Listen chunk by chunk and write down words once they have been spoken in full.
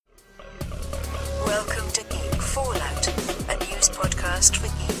podcast for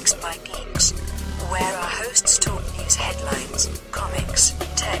Geeks by Geeks, where our hosts talk news headlines, comics,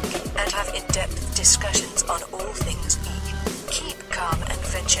 tech, and have in-depth discussions on all things geek. Keep calm and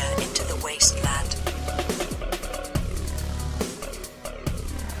venture into the wasteland.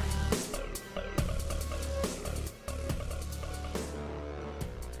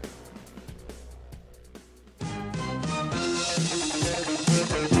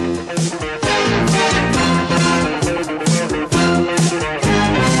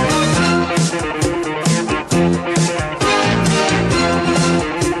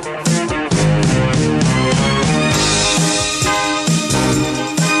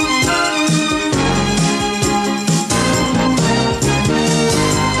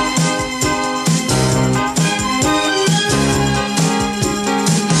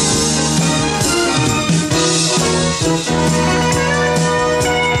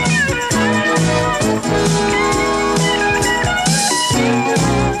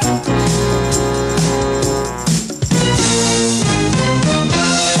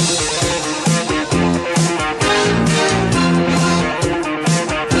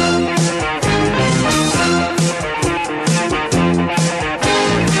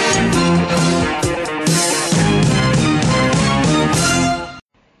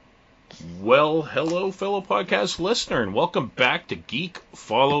 Fellow podcast listener, and welcome back to Geek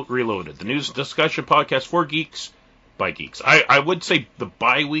Fallout Reloaded, the news discussion podcast for geeks by geeks. I would say the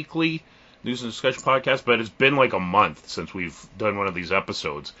bi-weekly news and discussion podcast, but it's been like a month since we've done one of these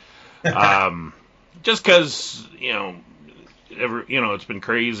episodes. Just because, it's been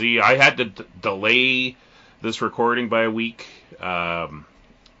crazy. I had to delay this recording by a week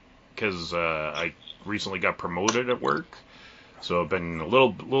because I recently got promoted at work, so I've been a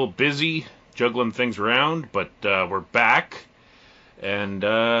little busy juggling things around, but we're back, and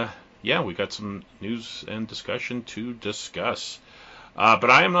we got some news and discussion to discuss. But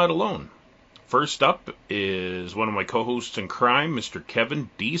I am not alone. First up is one of my co-hosts in crime, Mr. Kevin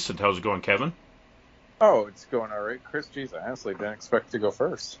Decent. How's it going, Kevin? Oh, it's going all right, Chris. Jeez, I honestly didn't expect to go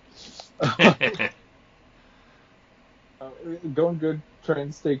first. Going good, trying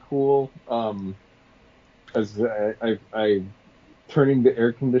to stay cool. As I turning the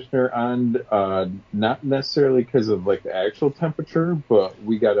air conditioner on, not necessarily because of like the actual temperature, but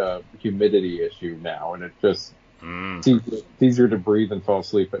we got a humidity issue now, and it just seems easier to breathe and fall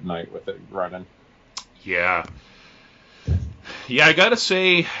asleep at night with it running. Yeah, I gotta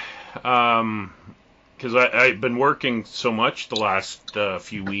say, because I've been working so much the last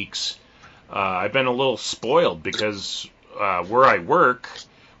few weeks, I've been a little spoiled because where I work,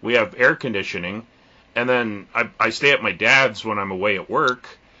 we have air conditioning. And then I stay at my dad's when I'm away at work,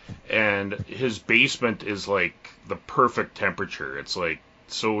 and his basement is like the perfect temperature. It's like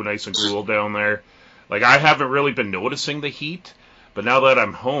so nice and cool down there. Like I haven't really been noticing the heat, but now that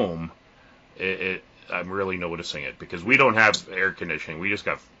I'm home, I'm really noticing it because we don't have air conditioning. We just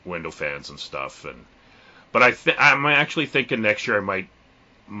got window fans and stuff. But I'm actually thinking next year I might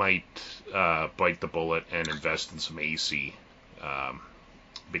bite the bullet and invest in some AC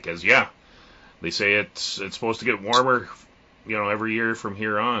because they say it's supposed to get warmer, every year from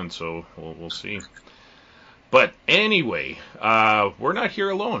here on, so we'll see. But anyway, we're not here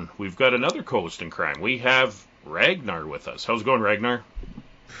alone. We've got another co-host in crime. We have Ragnar with us. How's it going, Ragnar?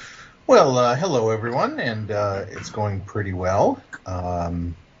 Well, hello everyone, and it's going pretty well.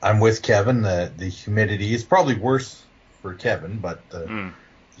 I'm with Kevin. The humidity is probably worse for Kevin, but the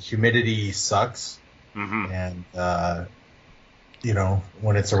humidity sucks. Mm-hmm. And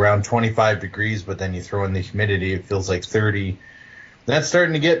when it's around 25 degrees, but then you throw in the humidity, it feels like 30. That's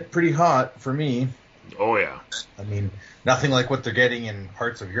starting to get pretty hot for me. Oh, yeah. I mean, nothing like what they're getting in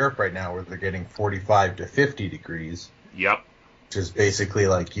parts of Europe right now where they're getting 45 to 50 degrees. Yep. Which is basically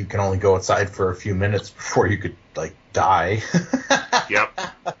like you can only go outside for a few minutes before you could, like, die. Yep.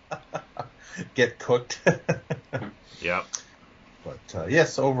 Get cooked. Yep. But,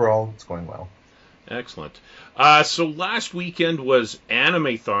 yes, overall, it's going well. Excellent. So last weekend was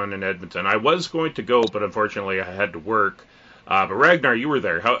Anime-thon in Edmonton. I was going to go, but unfortunately I had to work. But Ragnar, you were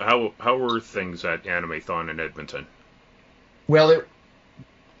there. How were things at Anime-thon in Edmonton? Well,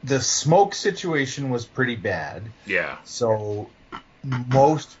 the smoke situation was pretty bad. Yeah. So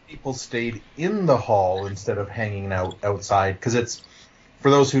most people stayed in the hall instead of hanging out outside, because it's,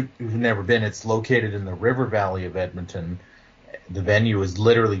 for those who've never been, it's located in the river valley of Edmonton. The venue is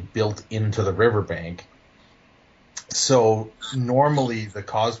literally built into the riverbank. So normally the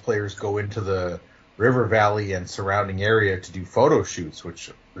cosplayers go into the river valley and surrounding area to do photo shoots,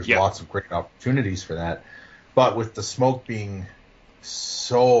 which there's lots of great opportunities for that. But with the smoke being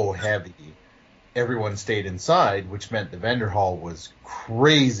so heavy, everyone stayed inside, which meant the vendor hall was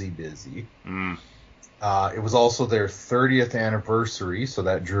crazy busy. It was also their 30th anniversary, so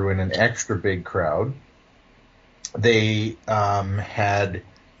that drew in an extra big crowd. They had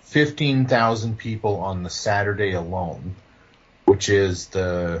 15,000 people on the Saturday alone, which is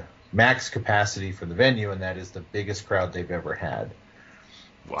the max capacity for the venue, and that is the biggest crowd they've ever had.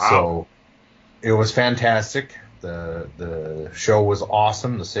 Wow. So it was fantastic. The show was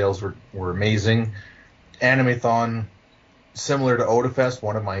awesome. The sales were amazing. Animathon, similar to Odafest,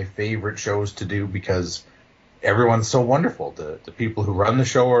 one of my favorite shows to do because everyone's so wonderful. The people who run the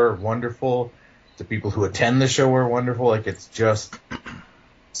show are wonderful. The people who attend the show are wonderful. Like, it's just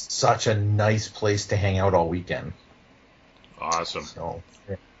such a nice place to hang out all weekend. Awesome. So,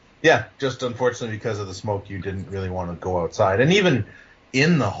 yeah, just unfortunately because of the smoke, you didn't really want to go outside. And even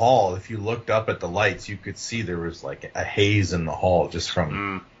in the hall, if you looked up at the lights, you could see there was like a haze in the hall just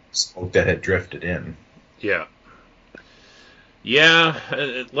from smoke that had drifted in. Yeah. Yeah,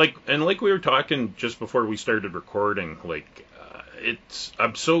 like we were talking just before we started recording, like,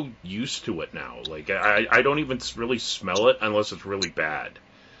 I'm so used to it now. Like, I don't even really smell it unless it's really bad.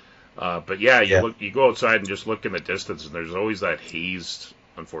 But yeah, you go outside and just look in the distance, and there's always that haze,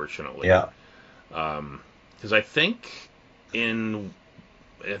 unfortunately. Yeah. Because I think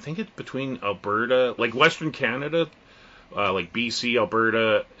it's between Alberta, like Western Canada, like BC,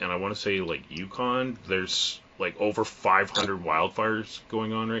 Alberta, and I want to say like Yukon. There's like over 500 wildfires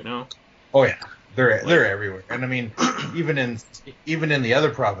going on right now. Oh yeah, they're everywhere. And I mean, even in the other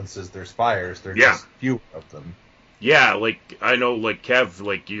provinces, there's fires. There's just few of them. Yeah, like I know, like Kev,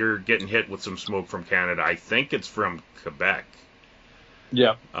 like you're getting hit with some smoke from Canada. I think it's from Quebec.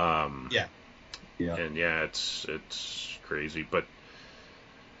 Yeah. Yeah. And yeah, it's crazy, but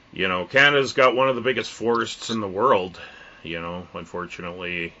you know, Canada's got one of the biggest forests in the world. You know,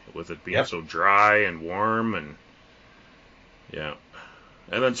 unfortunately, with it being so dry and warm, and yeah,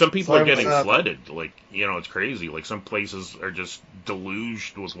 and then some people are getting flooded. Like, you know, it's crazy. Like, some places are just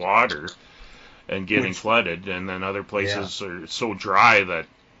deluged with water and getting flooded, and then other places are so dry that,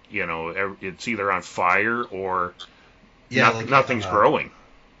 you know, it's either on fire or nothing's growing.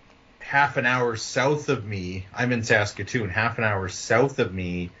 Half an hour south of me, I'm in Saskatoon. Half an hour south of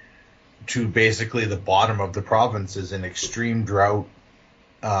me, to basically the bottom of the province, is in extreme drought.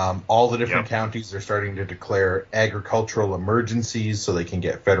 All the different counties are starting to declare agricultural emergencies so they can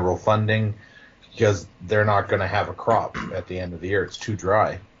get federal funding, because they're not going to have a crop at the end of the year. It's too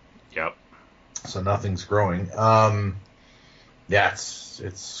dry. Yep. So nothing's growing. Yeah,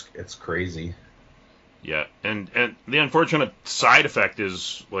 it's crazy. Yeah, and the unfortunate side effect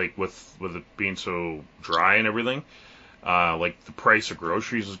is, like, with it being so dry and everything, like, the price of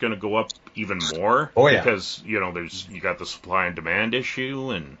groceries is going to go up even more. Oh, yeah. Because, you know, you got the supply and demand issue,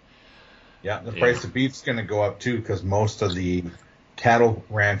 and... Yeah, the price of beef's going to go up, too, because most of the cattle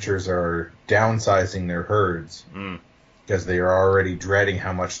ranchers are downsizing their herds, because they are already dreading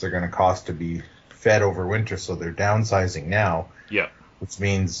how much they're going to cost to be fed over winter, so they're downsizing now. Yeah. Which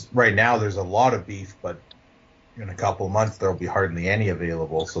means right now there's a lot of beef, but in a couple of months there'll be hardly any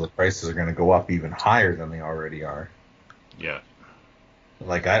available, so the prices are going to go up even higher than they already are. Yeah.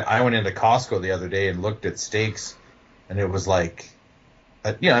 Like, I went into Costco the other day and looked at steaks, and it was like,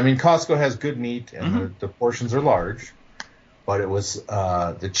 I mean, Costco has good meat, and the portions are large, but it was,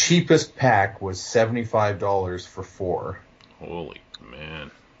 the cheapest pack was $75 for 4. Holy man.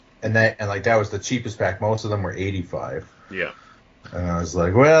 And that was the cheapest pack. Most of them were $85. Yeah. And I was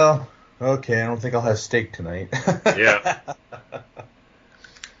like, well, okay, I don't think I'll have steak tonight. Yeah.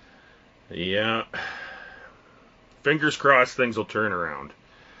 Yeah. Fingers crossed things will turn around.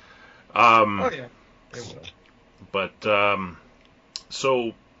 Oh, yeah. They will. But,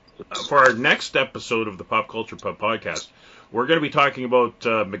 so, for our next episode of the Pop Culture Pub podcast, we're going to be talking about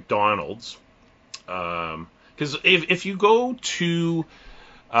McDonald's. Because if you go to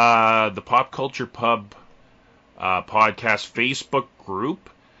the Pop Culture Pub podcast Facebook group,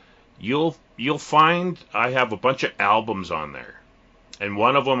 you'll find I have a bunch of albums on there, and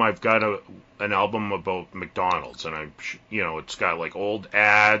one of them I've got an album about McDonald's, and it's got like old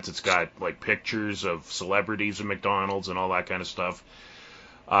ads, it's got like pictures of celebrities of McDonald's and all that kind of stuff.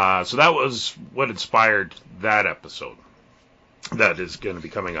 So that was what inspired that episode. That is going to be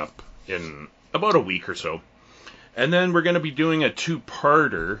coming up in about a week or so, and then we're going to be doing a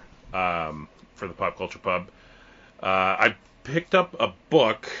 2-parter for the Pop Culture Pub. I picked up a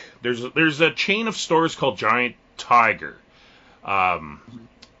book. There's a chain of stores called Giant Tiger.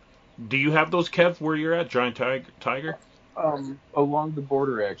 Do you have those, Kev, where you're at, Giant Tiger? Along the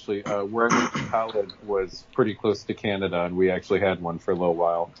border, actually. Where I went to college was pretty close to Canada, and we actually had one for a little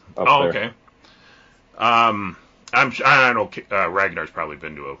while up there. Okay. I don't know. Ragnar's probably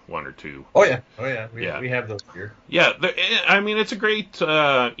been to one or two. Oh yeah. We have those here. Yeah, I mean it's a great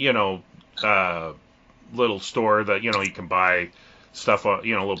little store that you can buy stuff a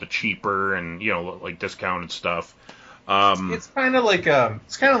little bit cheaper and like discounted stuff. It's kind of like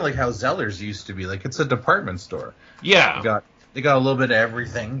how Zeller's used to be. Like it's a department store. Yeah. They got a little bit of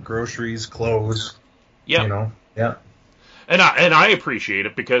everything: groceries, clothes. Yeah. Yeah. And I appreciate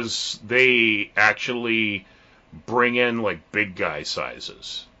it because they actually bring in like big guy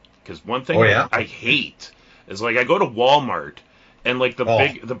sizes. Because one thing I hate is like I go to Walmart and like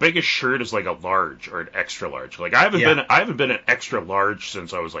the biggest shirt is like a large or an extra large. Like I haven't been an extra large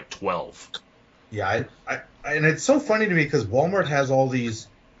since I was like 12. Yeah, and it's so funny to me because Walmart has all these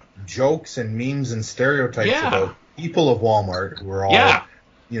jokes and memes and stereotypes about people of Walmart who are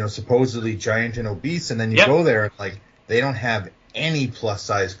all supposedly giant and obese, and then you go there and like they don't have any plus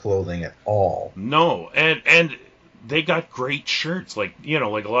size clothing at all. No, and they got great shirts, like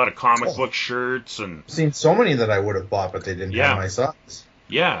like a lot of comic book shirts, and I've seen so many that I would have bought, but they didn't have my size.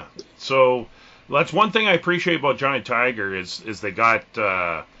 Yeah, so that's one thing I appreciate about Giant Tiger is they got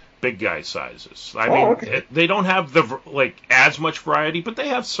big guy sizes. I mean, they don't have as much variety, but they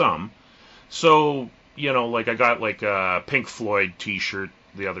have some. So like I got like a Pink Floyd T-shirt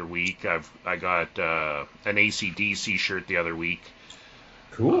the other week. I got an AC/DC shirt the other week.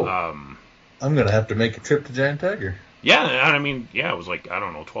 Cool. I'm gonna have to make a trip to Giant Tiger. Yeah, and I mean, it was like, I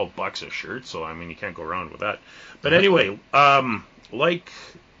don't know, $12 a shirt, so I mean, you can't go around with that. But anyway, like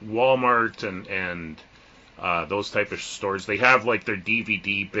Walmart and those type of stores, they have like their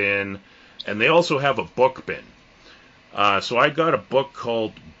DVD bin, and they also have a book bin. So I got a book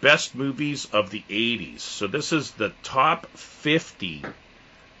called Best Movies of the 80s. So this is the top 50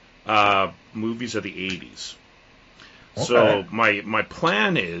 movies of the 80s. Okay. So my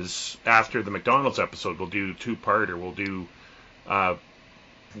plan is, after the McDonald's episode, we'll do two-parter. We'll do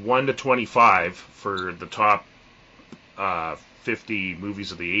 1 to 25 for the top 50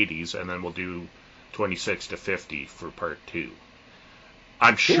 movies of the 80s, and then we'll do 26 to 50 for part 2.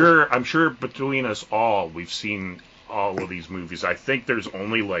 I'm sure between us all, we've seen all of these movies. I think there's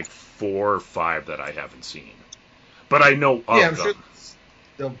only like 4 or 5 that I haven't seen, but I know of them. I'm sure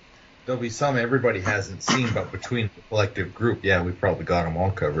there'll be some everybody hasn't seen, but between the collective group, we probably got them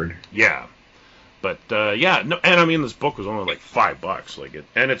all covered. Yeah, but and I mean this book was only like $5,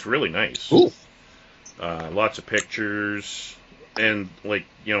 and it's really nice. Cool. Lots of pictures and a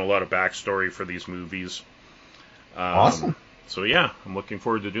lot of backstory for these movies. Awesome. So I'm looking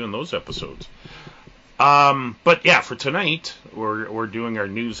forward to doing those episodes. But for tonight we're doing our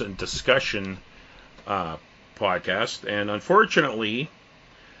news and discussion podcast, and unfortunately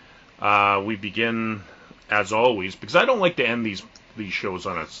we begin as always, because I don't like to end these shows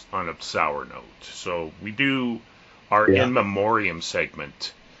on a sour note. So we do our in memoriam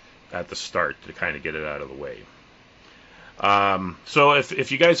segment at the start to kind of get it out of the way. So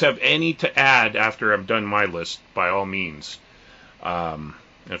if you guys have any to add after I've done my list, by all means.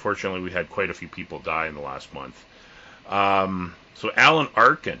 Unfortunately, we had quite a few people die in the last month. So Alan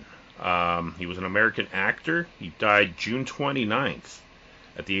Arkin, he was an American actor. He died June 29th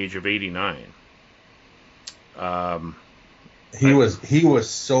at the age of 89. He was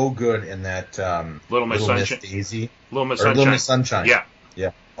so good in that Little Miss Daisy. Little Miss Sunshine. Yeah.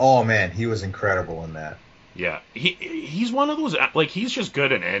 Yeah. Oh man, he was incredible in that. Yeah. He's one of those, he's just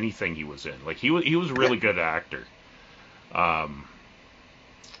good in anything he was in. He was a really good actor.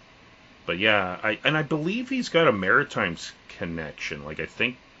 But I believe he's got a Maritimes connection. I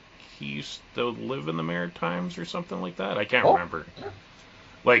think he used to live in the Maritimes or something like that. I can't remember.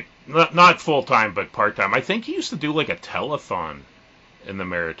 Not full time, but part time. I think he used to do a telethon in the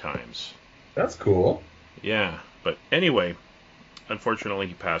Maritimes. That's cool. Yeah, but anyway, unfortunately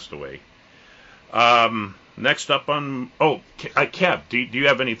he passed away. Next up on Kev, do you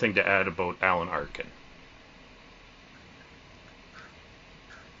have anything to add about Alan Arkin?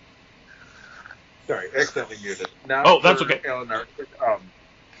 Sorry, accidentally muted. That's okay. Alan Arkin,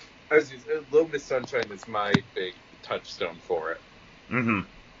 Little Miss Sunshine is my big touchstone for it. Mm-hmm.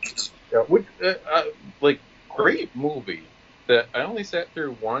 Yeah, great movie that I only sat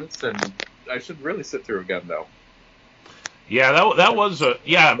through once, and I should really sit through again though. Yeah, that was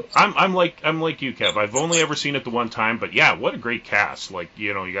I'm like you, Kev. I've only ever seen it the one time, but what a great cast.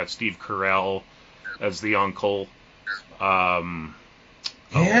 You got Steve Carell as the uncle. Right.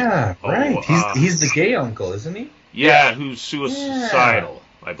 He's the gay uncle, isn't he? Yeah, who's suicidal,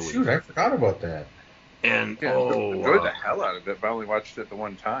 I believe. Shoot, I forgot about that. And enjoyed the hell out of it, but I only watched it the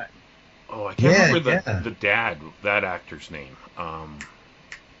one time. I can't remember the dad, that actor's name.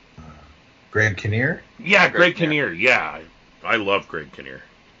 Greg Kinnear? Yeah, Greg Kinnear. Yeah, I love Greg Kinnear.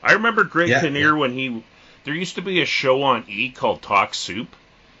 I remember Greg Kinnear when there used to be a show on E called Talk Soup.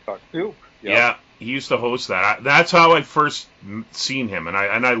 Talk Soup. Yep. Yeah, he used to host that. That's how I first seen him, and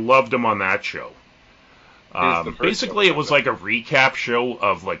I loved him on that show. Basically, it was like a recap show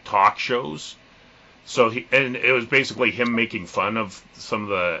of like talk shows. So and it was basically him making fun of some of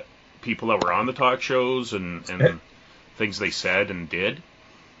the people that were on the talk shows and things they said and did.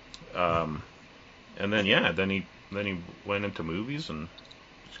 And then he went into movies and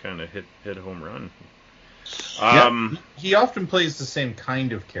just kind of hit a home run. He often plays the same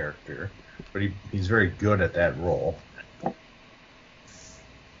kind of character, but he's very good at that role.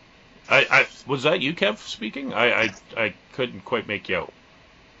 Was that you, Kev, speaking? I couldn't quite make you out.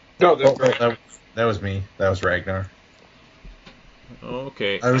 No, that's that was me. That was Ragnar.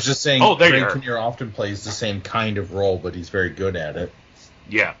 Okay. I was just saying. Greg Kinnear often plays the same kind of role, but he's very good at it.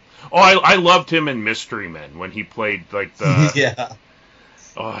 Yeah. Oh, I loved him in Mystery Men when he played like the yeah.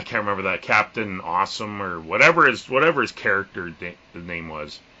 Oh, I can't remember that Captain Awesome or whatever his character name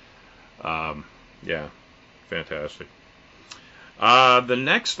was. Yeah, fantastic. The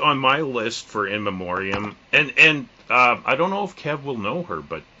next on my list for In Memoriam, and I don't know if Kev will know her,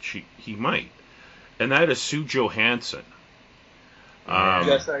 but he might, and that is Sue Johansson.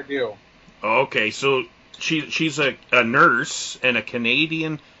 Yes, I do. Okay, so she's a nurse and a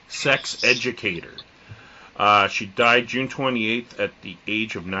Canadian sex educator. She died June 28th at the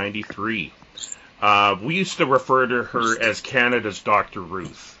age of 93. We used to refer to her as Canada's Dr.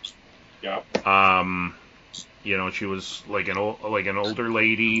 Ruth. Yeah. She was like an older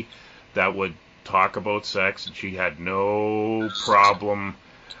lady that would talk about sex, and she had no problem,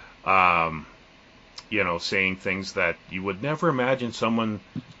 saying things that you would never imagine someone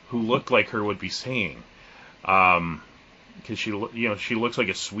who looked like her would be saying. Because she looks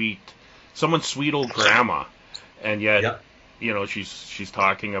like someone's sweet old grandma, and yet, she's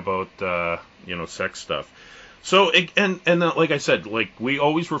talking about sex stuff. So like I said, like we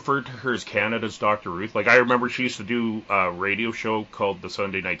always referred to her as Canada's Dr. Ruth. Like I remember she used to do a radio show called the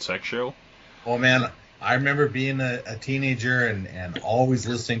Sunday Night Sex Show. Oh man, I remember being a teenager and always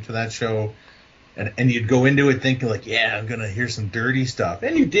listening to that show, and you'd go into it thinking like, yeah, I'm gonna hear some dirty stuff,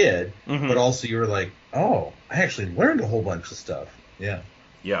 and you did, but also you were like, oh, I actually learned a whole bunch of stuff. Yeah.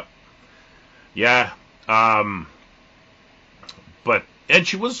 Yeah. Yeah. And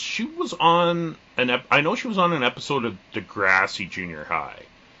she was on I know she was on an episode of Degrassi Junior High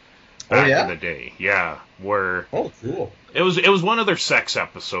back in the day. Yeah, where cool. It was one of their sex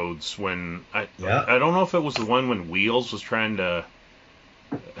episodes when I don't know if it was the one when Wheels was trying to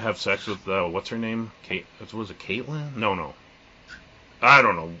have sex with what's her name? Was it Caitlin? No. I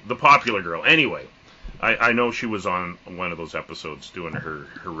don't know. The popular girl. Anyway, I know she was on one of those episodes doing her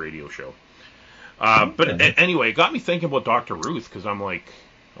radio show. But anyway, it got me thinking about Dr. Ruth, because I'm like,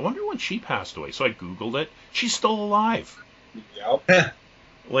 I wonder when she passed away. So I Googled it. She's still alive. Yep.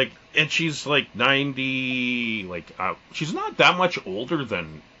 And she's like 90, she's not that much older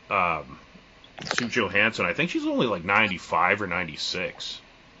than Sue Johansson. I think she's only like 95 or 96.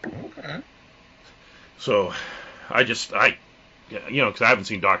 Okay. So because I haven't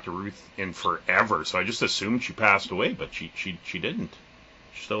seen Dr. Ruth in forever, so I just assumed she passed away, but she didn't.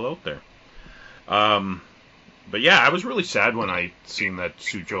 She's still out there. But yeah, I was really sad when I seen that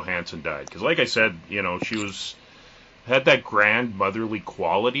Sue Johansson died, because like I said, she had that grand motherly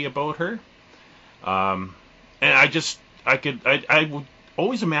quality about her. And I would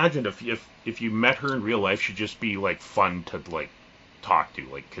always imagine if you met her in real life, she'd just be like fun to like talk to,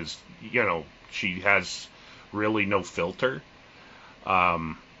 like, because she has really no filter.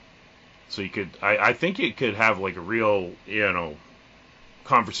 So I think you could have like a real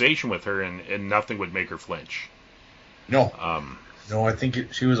conversation with her, and nothing would make her flinch. No, I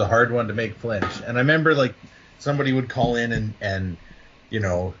think she was a hard one to make flinch. And I remember like somebody would call in and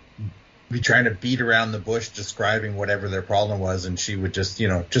be trying to beat around the bush describing whatever their problem was, and she would just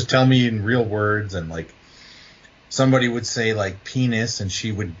tell me in real words, and like somebody would say like penis, and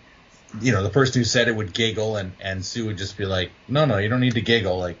she would the person who said it would giggle, and Sue would just be like, no, you don't need to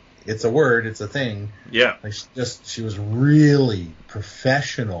giggle, like it's a word, it's a thing. Yeah. Like she was really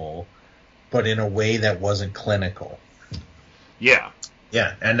professional, but in a way that wasn't clinical. Yeah.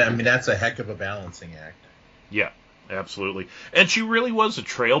 Yeah, and I mean that's a heck of a balancing act. Yeah, absolutely. And she really was a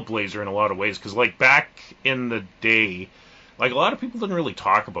trailblazer in a lot of ways, because like back in the day, like a lot of people didn't really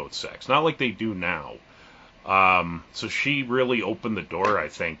talk about sex, not like they do now. So she really opened the door, I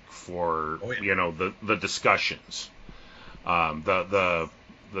think, for the discussions, the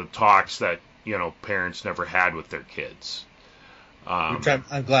talks that parents never had with their kids. Which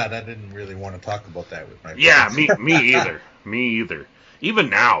I'm glad. I didn't really want to talk about that with my friends. Yeah, me either. Me either. Even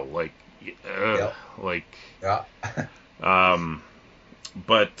now, like, Yep. like, Yeah.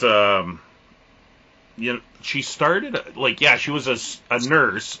 but you know, she started like, yeah, she was a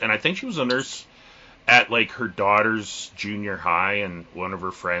nurse, and I think she was a nurse at like her daughter's junior high, and one of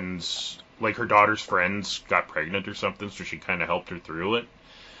her friends, like her daughter's friends, got pregnant or something, so she kind of helped her through it.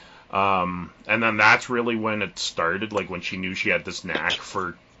 And then that's really when it started, like when she knew she had this knack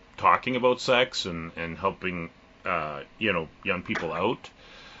for talking about sex and helping, you know, young people out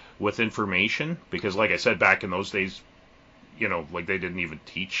with information. Because, like I said, back in those days, you know, like they didn't even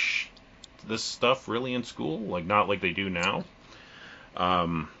teach this stuff really in school, like not like they do now.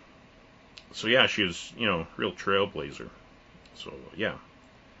 So yeah, she was, you know, real trailblazer. So yeah.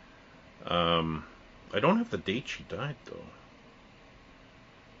 I don't have the date she died though.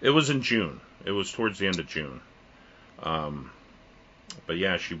 It was in June. It was towards the end of June. But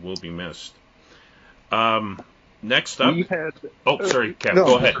yeah, she will be missed. Next up. We had. Oh, sorry, Kev. No,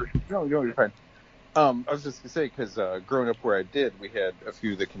 Go ahead. No, you're fine. I was just gonna say because growing up where I did, we had a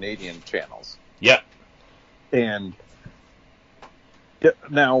few of the Canadian channels. Yeah. And yeah,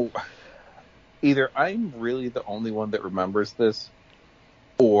 now, either I'm really the only one that remembers this,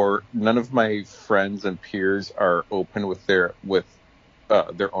 or none of my friends and peers are open with their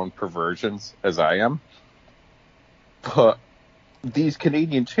own perversions as I am. But these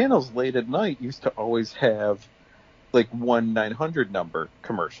Canadian channels late at night used to always have like 1-900 number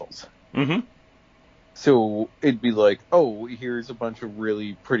commercials. Mm-hmm. So it'd be like, oh, here's a bunch of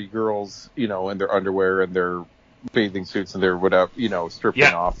really pretty girls, you know, in their underwear and their bathing suits and their whatever, you know, stripping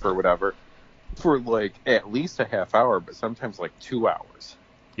off or whatever for like at least a half hour, but sometimes like 2 hours.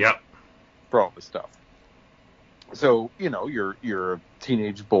 Yep. For all this stuff. So, you know, you're a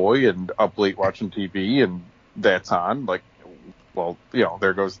teenage boy and up late watching TV and that's on, like, well, you know,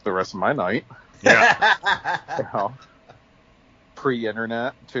 there goes the rest of my night. Yeah. You know,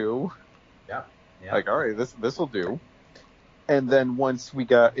 pre-internet too. Yeah. Like, all right, this will do. And then once we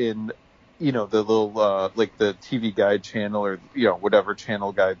got in, you know, the little like the TV guide channel or, you know, whatever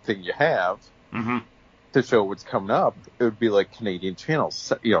channel guide thing you have Mm-hmm. to show what's coming up, it would be like Canadian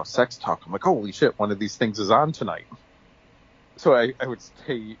channels, you know, sex talk. I'm like, holy shit, one of these things is on tonight. So I would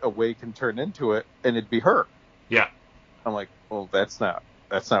stay awake and turn into it, and it'd be her. Yeah. I'm like, well, that's not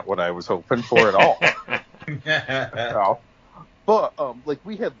what I was hoping for at all. No. But like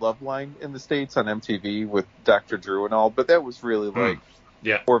we had Loveline in the States on MTV with Dr. Drew and all, but that was really like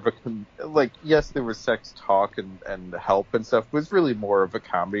more of a like, yes, there was sex talk and help and stuff. It was really more of a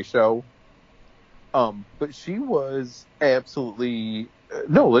comedy show. But she was absolutely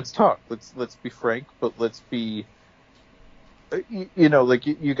no. Let's talk. Let's be frank, but let's be. You know, like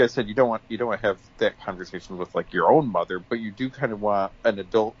you guys said, you don't want to have that conversation with like your own mother, but you do kind of want an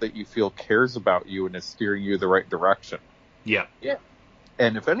adult that you feel cares about you and is steering you the right direction. Yeah. Yeah.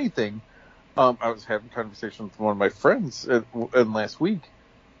 And if anything, I was having a conversation with one of my friends last week.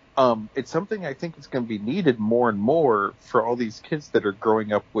 It's something I think is going to be needed more and more for all these kids that are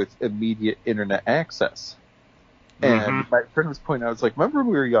growing up with immediate internet access. And my friend was pointing out, I was like, remember when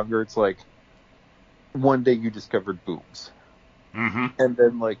we were younger, it's like one day you discovered boobs. Mm-hmm. And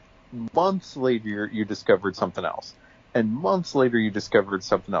then like months later you discovered something else. And months later you discovered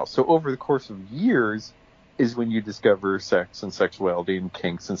something else. So over the course of years is when you discover sex and sexuality and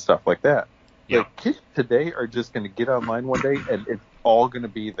kinks and stuff like that. Yeah. Like, kids today are just going to get online one day and it's all going to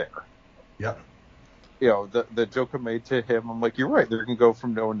be there. Yep. You know, the joke I made to him, I'm like, you're right. They're going to go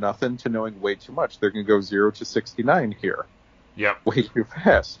from knowing nothing to knowing way too much. They're going to go 0 to 69 here. Yep. Way too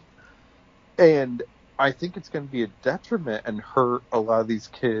fast. And I think it's going to be a detriment and hurt a lot of these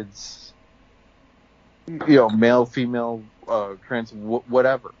kids, you know, male, female, trans,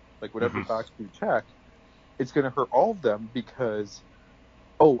 whatever. Like, whatever box you check, it's going to hurt all of them because,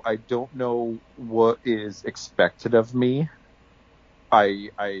 oh, I don't know what is expected of me.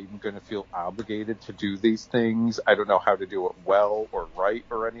 I'm going to feel obligated to do these things. I don't know how to do it well or right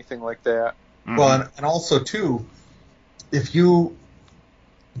or anything like that. Well, and also, too, if you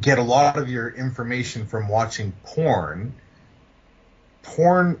get a lot of your information from watching porn,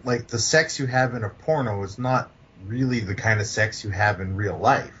 like the sex you have in a porno is not really the kind of sex you have in real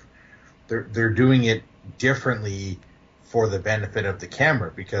life. They're doing it differently for the benefit of the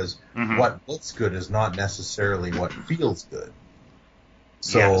camera because what looks good is not necessarily what feels good.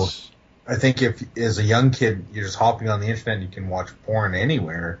 So yes. I think if, as a young kid, you're just hopping on the internet and you can watch porn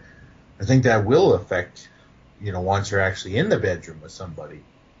anywhere, I think that will affect, you know, once you're actually in the bedroom with somebody.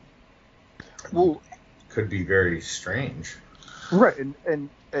 Well, it could be very strange. Right,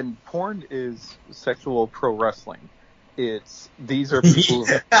 and porn is sexual pro wrestling. These are people.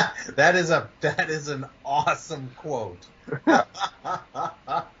 That is an awesome quote.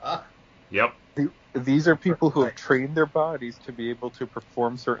 Yep. These are people who have trained their bodies to be able to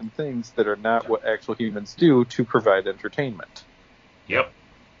perform certain things that are not what actual humans do to provide entertainment. Yep.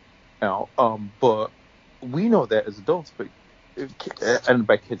 Now, but we know that as adults, but and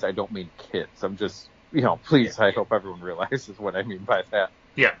by kids I don't mean kids. I'm just, please, I hope everyone realizes what I mean by that.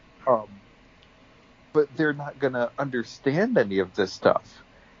 Yeah. But they're not gonna understand any of this stuff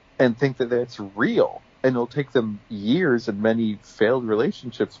and think that that's real, and it'll take them years and many failed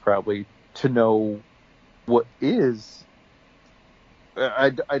relationships probably to know what is. I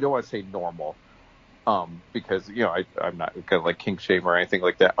don't want to say normal, because I'm not gonna like kink shame or anything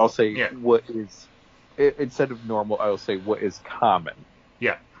like that. I'll say what is, instead of normal, I'll say what is common.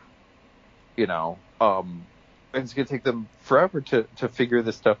 Yeah. And it's gonna take them forever to figure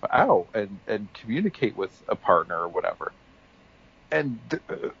this stuff out and communicate with a partner or whatever. And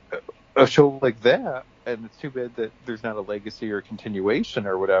a show like that, and it's too bad that there's not a legacy or continuation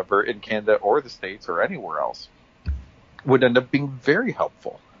or whatever in Canada or the States or anywhere else, would end up being very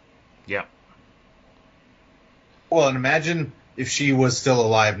helpful. Yeah. Well, and imagine if she was still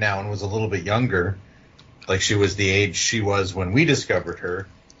alive now and was a little bit younger, like she was the age she was when we discovered her,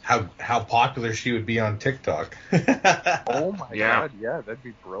 how popular she would be on TikTok. Oh my God, yeah, that'd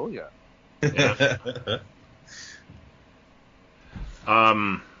be brilliant. Yeah.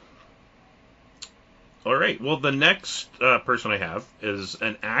 All right. Well, the next person I have is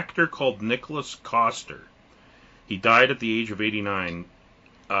an actor called Nicholas Coster. He died at the age of 89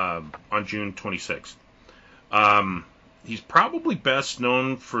 on June 26th. He's probably best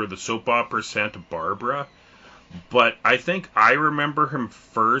known for the soap opera Santa Barbara, but I think I remember him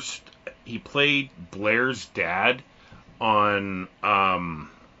first. He played Blair's dad on The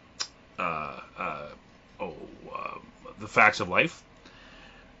Facts of Life.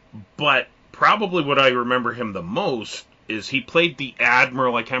 But probably what I remember him the most is he played the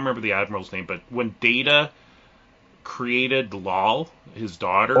Admiral. I can't remember the Admiral's name, but when Data created Lal, his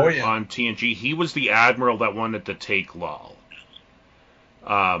daughter, on TNG, he was the Admiral that wanted to take Lal.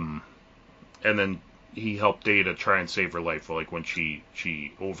 And then he helped Data try and save her life, like when she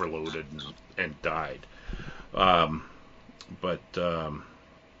overloaded and died. So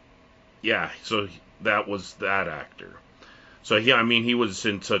that was that actor. So he was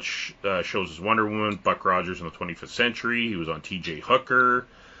in such shows as Wonder Woman, Buck Rogers in the 25th Century. He was on T.J. Hooker.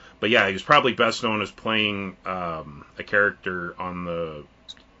 But yeah, he was probably best known as playing a character on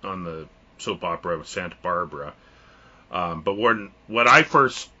the soap opera Santa Barbara. But when I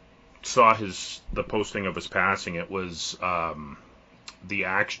first saw the posting of his passing, it was the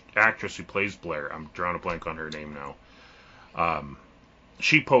actress who plays Blair. I'm drawing a blank on her name now.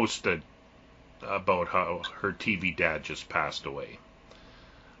 She posted about how her TV dad just passed away.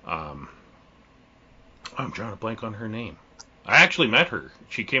 I'm drawing a blank on her name. I actually met her.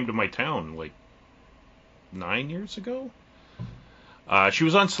 She came to my town like 9 years ago. She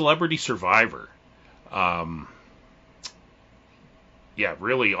was on Celebrity Survivor.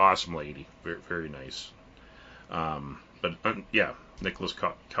 Really awesome lady. Very, very nice. Nicholas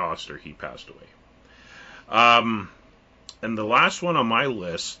Coster, he passed away. And the last one on my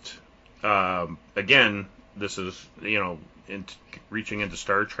list, again, this is, reaching into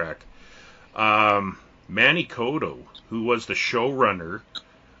Star Trek. Manny Koto, who was the showrunner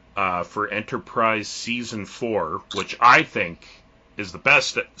for Enterprise Season 4, which I think is the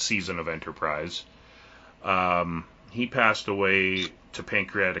best season of Enterprise. He passed away to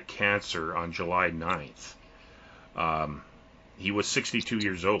pancreatic cancer on July 9th. He was 62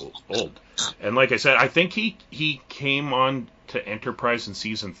 years old. And like I said, I think he came on to Enterprise in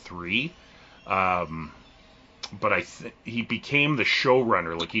Season 3. But he became the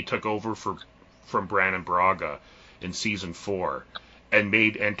showrunner. Like, he took over from Brannon Braga in Season 4 and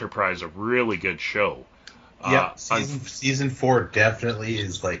made Enterprise a really good show. Season 4 definitely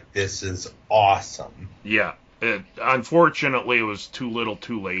is like, this is awesome. Yeah. Unfortunately, it was too little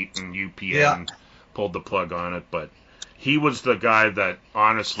too late, and UPN pulled the plug on it, but he was the guy that,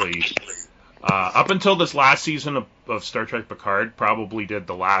 honestly, up until this last season of Star Trek Picard, probably did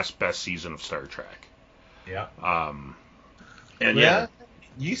the last best season of Star Trek. Yeah. And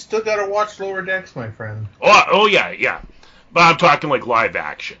you still got to watch Lower Decks, my friend. Oh yeah. But I'm talking like live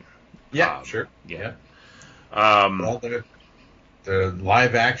action. Yeah, sure. Yeah. Well, the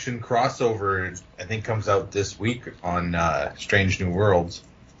live action crossover, I think, comes out this week on Strange New Worlds.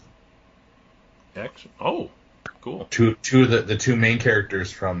 Oh, cool. Two of the two main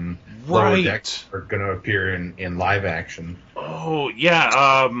characters from Lower Decks are going to appear in live action. Oh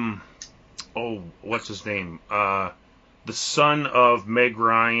yeah. What's his name? the son of Meg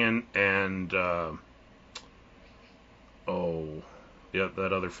Ryan and that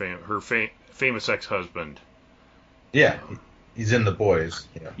other famous ex-husband. Yeah, he's in The Boys.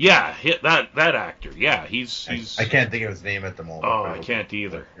 Yeah, that actor. Yeah, he's. I can't think of his name at the moment. Oh, I can't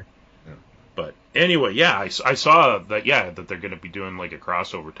either. Yeah. But anyway, yeah, I saw that. Yeah, that they're going to be doing like a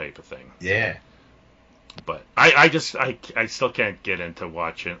crossover type of thing. Yeah. But I still can't get into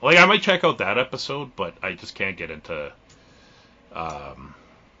watching. Like, I might check out that episode, but I just can't get into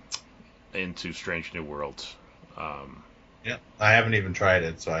Strange New Worlds. Yeah, I haven't even tried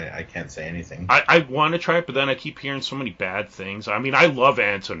it, so I can't say anything. I want to try it, but then I keep hearing so many bad things. I mean, I love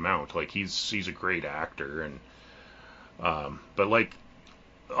Anson Mount. Like, he's a great actor, and but like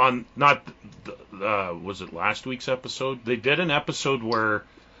on was it last week's episode? They did an episode where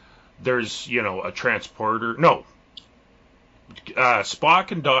there's a transporter. No,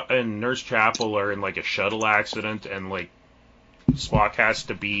 Spock and Nurse Chapel are in like a shuttle accident, and like Spock has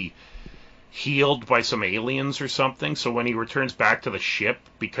to be healed by some aliens or something. So when he returns back to the ship,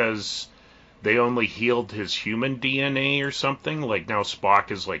 because they only healed his human DNA or something, like now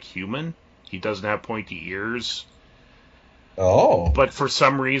Spock is like human. He doesn't have pointy ears. Oh. But for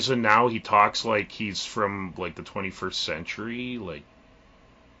some reason now he talks like he's from like the 21st century, like,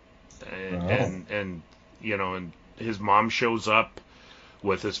 and and his mom shows up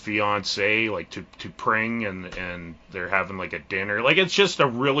with his fiance like to Pring, and they're having like a dinner. Like, it's just a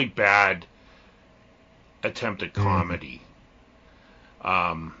really bad attempt at comedy.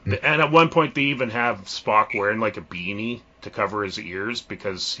 And at one point they even have Spock wearing like a beanie to cover his ears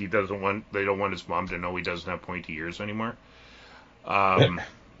because they don't want his mom to know he doesn't have pointy ears anymore. I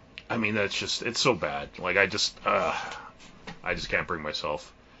mean, it's so bad. Like, I just can't bring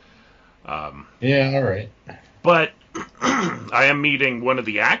myself. Yeah, all right. But I am meeting one of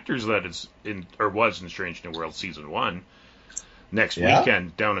the actors that is in or was in Strange New World season 1 next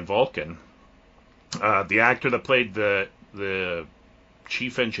weekend down in Vulcan. The actor that played the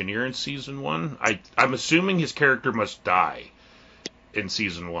chief engineer in season 1, I'm assuming his character must die in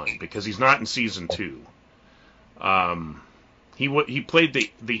season 1 because he's not in season 2. He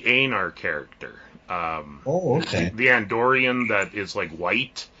played the Einar character. Okay. The Andorian that is like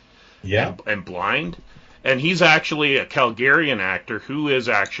white, and blind, and he's actually a Calgarian actor who is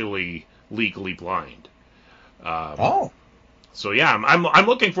actually legally blind. So yeah, I'm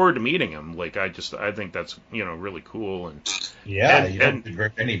looking forward to meeting him. Like, I think that's really cool, and you don't see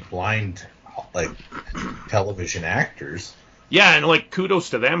very many blind like television actors. Yeah, and like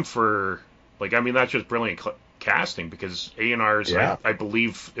kudos to them for like, I mean, that's just brilliant casting because A&R's, I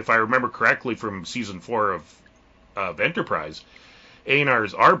believe, if I remember correctly from season 4 of Enterprise,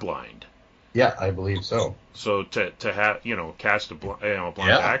 A&R's are blind. Yeah, I believe so. So to have cast a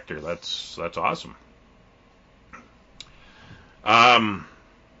blind actor, that's awesome. All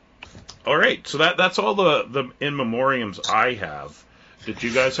right, so that's all the in memoriams I have. Did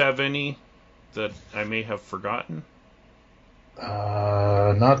you guys have any that I may have forgotten?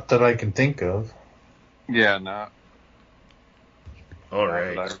 Not that I can think of. Yeah, not. All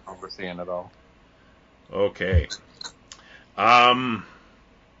right. I don't remember seeing it all. Okay.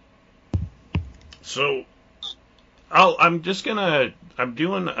 So I'm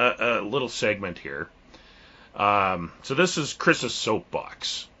doing a little segment here. So this is Chris's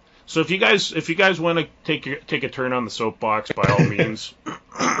soapbox. So if you guys want to take a turn on the soapbox, by all means.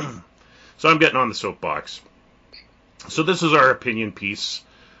 So I'm getting on the soapbox. So this is our opinion piece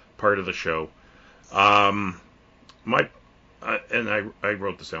part of the show. I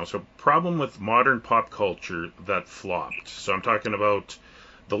wrote this down. So, problem with modern pop culture that flopped. So I'm talking about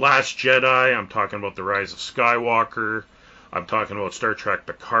The Last Jedi. I'm talking about The Rise of Skywalker. I'm talking about Star Trek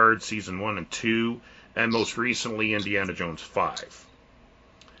Picard season 1 and 2, and most recently Indiana Jones 5.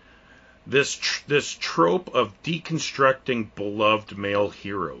 This trope of deconstructing beloved male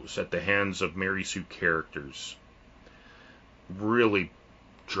heroes at the hands of Mary Sue characters really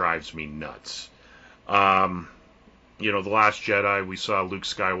drives me nuts. The Last Jedi, we saw Luke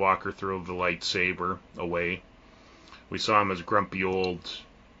Skywalker throw the lightsaber away. We saw him as a grumpy old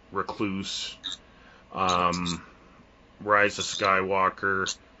recluse. Rise of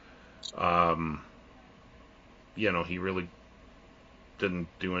Skywalker, he really didn't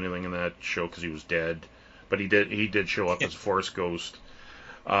do anything in that show because he was dead, but he did show up as a Force ghost.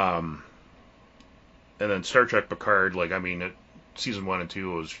 And then Star Trek Picard, season 1 and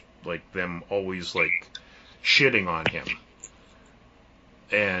 2 was like them always like shitting on him,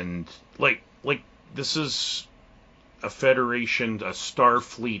 and like this is a Federation, a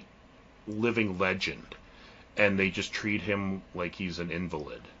Starfleet living legend, and they just treat him like he's an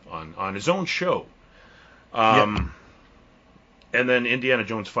invalid on his own show. And then Indiana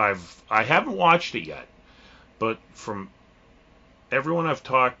Jones 5, I haven't watched it yet, but from everyone I've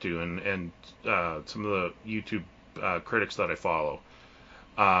talked to and some of the YouTube critics that I follow,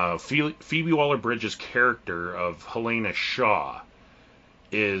 Phoebe Waller-Bridge's character of Helena Shaw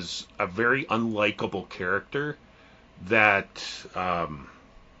is a very unlikable character that,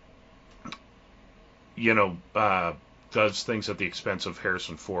 does things at the expense of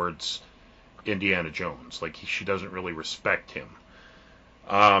Harrison Ford's Indiana Jones. Like, she doesn't really respect him.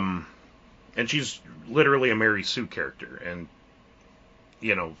 And she's literally a Mary Sue character. And,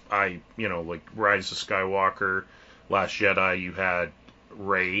 like Rise of Skywalker, Last Jedi, you had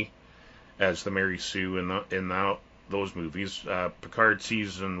Rey as the Mary Sue in those movies. Picard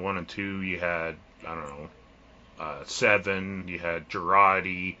season 1 and 2, you had, I don't know, Seven, you had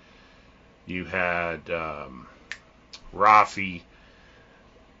Girardi, you had Rafi.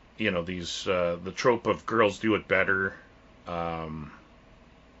 These the trope of girls do it better. I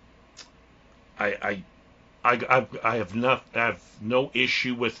have no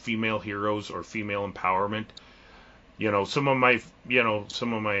issue with female heroes or female empowerment. Some of my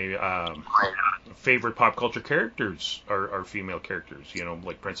favorite pop culture characters are female characters.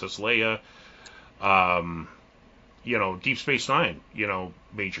 Like Princess Leia. Deep Space Nine.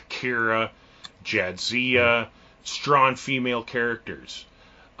 Major Kira, Jadzia, strong female characters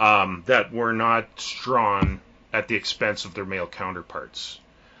that were not strong at the expense of their male counterparts.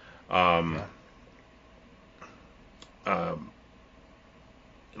 Like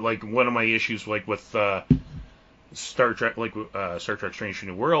one of my issues, like with Star Trek, Star Trek: Strange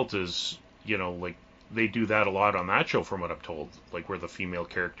New Worlds, is like they do that a lot on that show, from what I'm told. Like where the female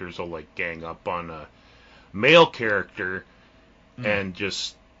characters will like gang up on a male character and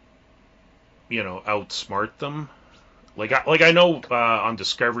just outsmart them. Like I know on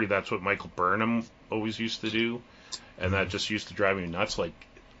Discovery that's what Michael Burnham always used to do, and that just used to drive me nuts. Like,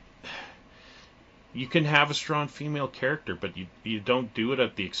 you can have a strong female character, but you don't do it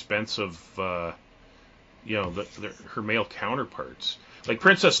at the expense of her male counterparts. Like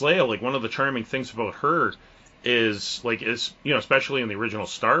Princess Leia, like one of the charming things about her is especially in the original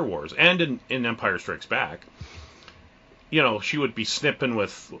Star Wars and in Empire Strikes Back, she would be snipping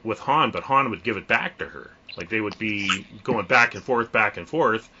with Han, but Han would give it back to her. Like they would be going back and forth,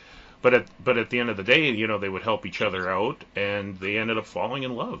 but at the end of the day, they would help each other out, and they ended up falling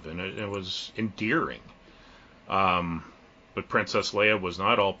in love, and it was endearing. But Princess Leia was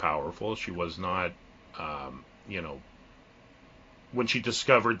not all powerful. She was not, when she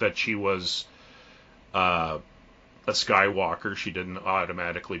discovered that she was a Skywalker, she didn't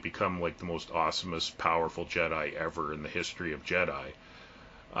automatically become like the most awesomest, powerful Jedi ever in the history of Jedi.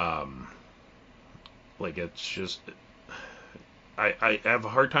 Like it's just, I have a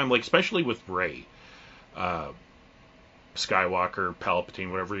hard time, like especially with Rey, Skywalker,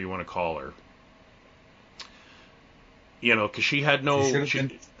 Palpatine, whatever you want to call her. Because she had no.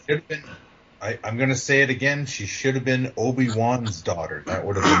 Should have been. I'm going to say it again. She should have been Obi-Wan's daughter. That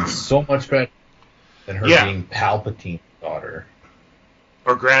would have been so much better than her being Palpatine's daughter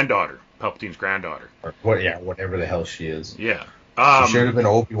or granddaughter, Palpatine's granddaughter, or whatever the hell she is. Yeah, she should have been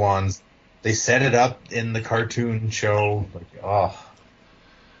Obi-Wan's. They set it up in the cartoon show.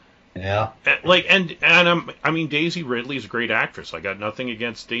 Yeah. I mean, Daisy Ridley is a great actress. I got nothing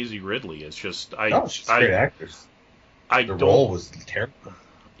against Daisy Ridley. It's just she's a great actress. The role was terrible.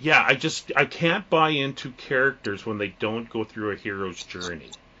 Yeah, I can't buy into characters when they don't go through a hero's journey.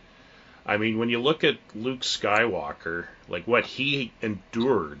 I mean, when you look at Luke Skywalker, like what he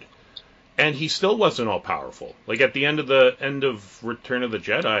endured, and he still wasn't all powerful. Like at the end of Return of the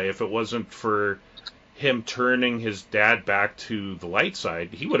Jedi, if it wasn't for him turning his dad back to the light side,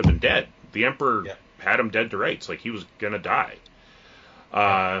 he would have been dead. The Emperor had him dead to rights, like he was gonna die.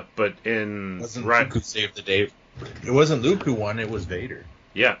 But in Luke who saved the day. It wasn't Luke who won; it was Vader.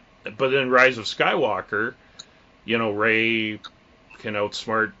 Yeah, but in Rise of Skywalker, Rey can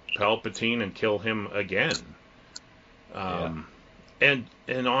outsmart Palpatine and kill him again. And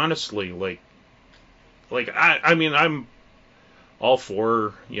honestly, I mean, I'm all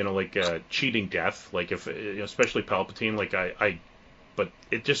for cheating death, like if especially Palpatine, but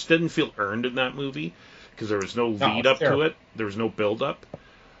it just didn't feel earned in that movie because there was no lead up to it. There was no build up.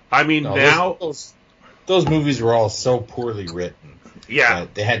 I mean, those movies were all so poorly written. Yeah,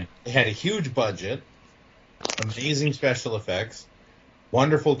 they had a huge budget, amazing special effects,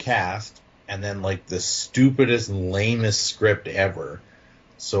 wonderful cast, and then like the stupidest, lamest script ever.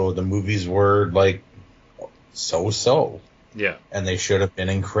 So the movies were like so. Yeah, and they should have been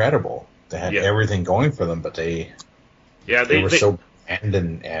incredible. They had everything going for them, but they were so bland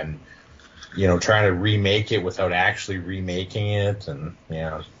and trying to remake it without actually remaking it, and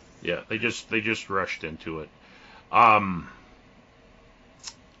yeah. Yeah, they just rushed into it.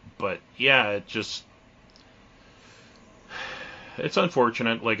 But yeah, it's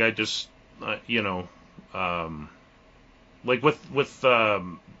unfortunate. Like I just, like with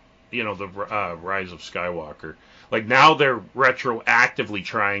the Rise of Skywalker. Like now they're retroactively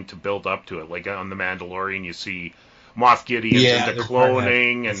trying to build up to it. Like on the Mandalorian, you see Moff Gideon's into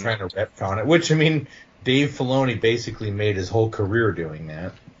cloning and trying to retcon it. Which, I mean, Dave Filoni basically made his whole career doing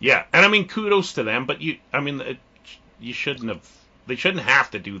that. Yeah, and I mean kudos to them, but you shouldn't have. They shouldn't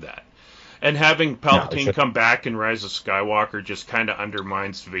have to do that. And having Palpatine come back in Rise of Skywalker just kind of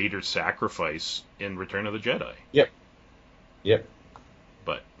undermines Vader's sacrifice in Return of the Jedi. Yep.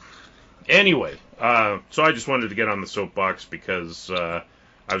 But anyway, so I just wanted to get on the soapbox because I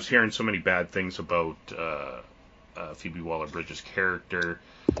was hearing so many bad things about Phoebe Waller-Bridge's character,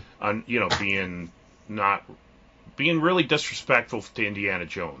 on being really disrespectful to Indiana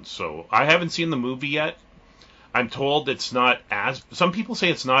Jones. So I haven't seen the movie yet. I'm told it's not as. Some people say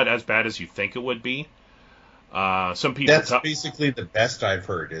it's not as bad as you think it would be. Some people. That's basically the best I've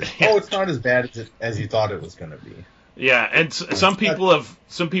heard. It's not as bad as you thought it was going to be. Yeah, and some people have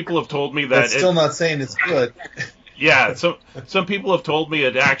told me that. That's still not saying it's good. Yeah, some people have told me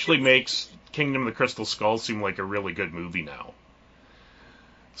it actually makes Kingdom of the Crystal Skull seem like a really good movie now.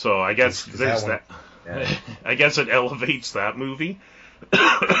 So I guess there's that. Yeah. I guess it elevates that movie.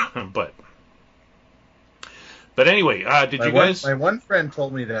 But anyway, did you guys? My one friend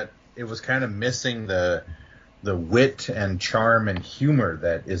told me that it was kind of missing the wit and charm and humor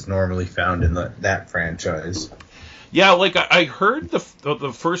that is normally found in that franchise. Yeah, like I heard the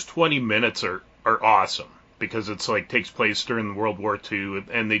first 20 minutes are awesome because it's like takes place during World War II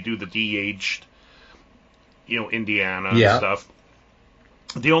and they do the de-aged, Indiana and stuff.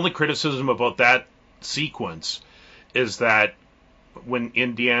 The only criticism about that sequence is that when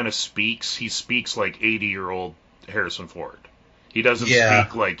Indiana speaks, he speaks like 80-year-old Harrison Ford. He doesn't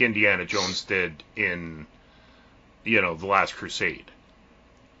speak like Indiana Jones did in, The Last Crusade.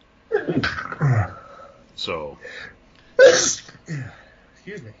 So.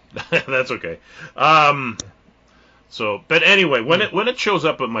 Excuse me. That's okay. But anyway, when it shows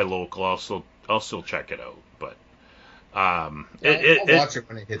up at my local, I'll still check it out. But I'll watch it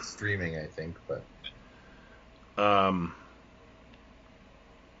when it hits streaming, I think. But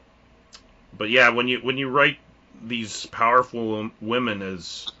yeah, when you write these powerful women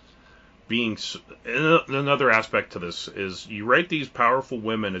as being another aspect to this is you write these powerful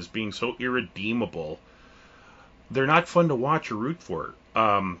women as being so irredeemable, they're not fun to watch or root for.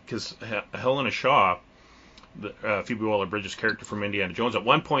 Because Helena Shaw, Phoebe Waller-Bridge's character from Indiana Jones, at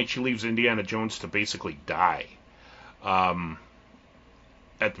one point she leaves Indiana Jones to basically die. At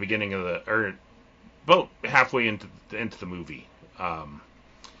the beginning of or about halfway into the movie.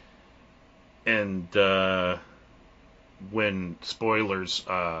 When spoilers,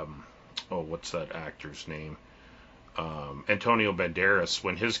 what's that actor's name? Antonio Banderas,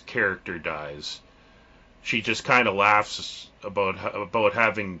 when his character dies, she just kind of laughs about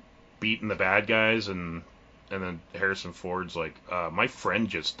having beaten the bad guys, and then Harrison Ford's like, my friend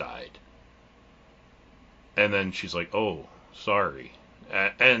just died. And then she's like, oh, sorry.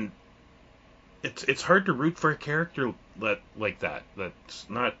 And it's hard to root for a character like that. That's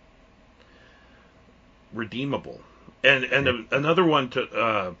not redeemable. And another one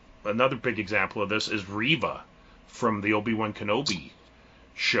another big example of this is Reva from the Obi-Wan Kenobi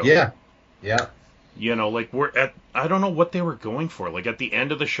show. Yeah. Like I don't know what they were going for. Like at the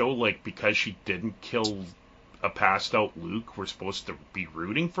end of the show, like because she didn't kill a passed out Luke, we're supposed to be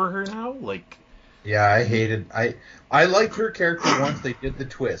rooting for her now. Like. Yeah, I liked her character once they did the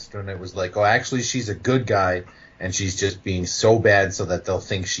twist, when it was like, oh, actually she's a good guy, and she's just being so bad so that they'll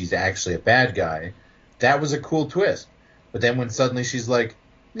think she's actually a bad guy. That was a cool twist. But then when suddenly she's like,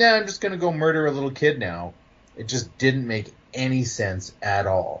 nah, I'm just going to go murder a little kid now, it just didn't make any sense at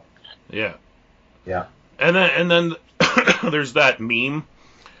all. Yeah. Yeah. And then there's that meme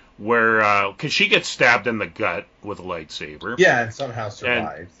where, because she gets stabbed in the gut with a lightsaber. Yeah, and somehow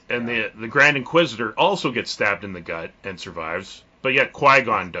survives. And the Grand Inquisitor also gets stabbed in the gut and survives, but yet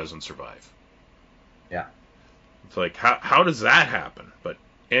Qui-Gon doesn't survive. Yeah. It's like, how does that happen? But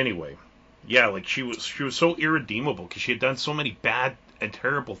anyway, yeah, like she was so irredeemable because she had done so many bad and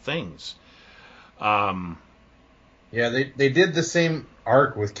terrible things. Yeah, they did the same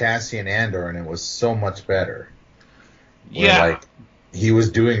arc with Cassian Andor, and it was so much better. Yeah. He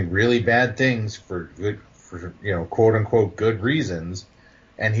was doing really bad things for quote unquote good reasons,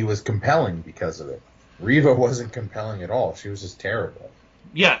 and he was compelling because of it. Reva wasn't compelling at all. She was just terrible.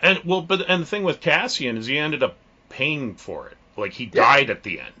 Yeah, and the thing with Cassian is he ended up paying for it. Like he Yeah. died at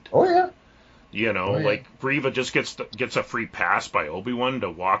the end. Oh yeah. You know, Oh, yeah. like Reva just gets a free pass by Obi-Wan to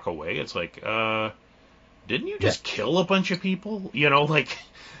walk away. It's like, didn't you just kill a bunch of people? You know, like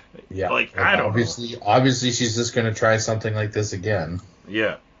I don't know. Obviously, she's just going to try something like this again.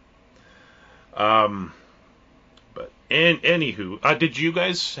 Yeah. But anywho, did you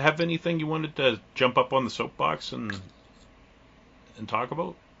guys have anything you wanted to jump up on the soapbox and talk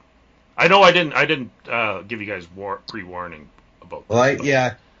about? I know I didn't give you guys pre-warning about this.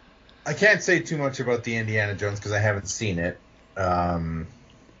 Well, I can't say too much about the Indiana Jones because I haven't seen it. I'll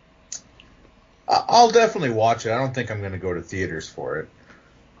definitely watch it. I don't think I'm going to go to theaters for it.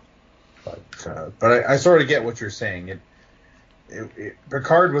 But I sort of get what you're saying.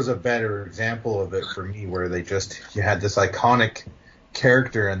 Picard was a better example of it for me, where you had this iconic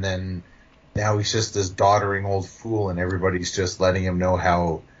character, and then now he's just this doddering old fool, and everybody's just letting him know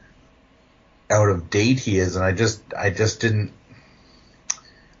how out of date he is, and I just didn't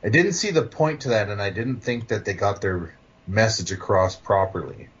see the point to that, and I didn't think that they got their message across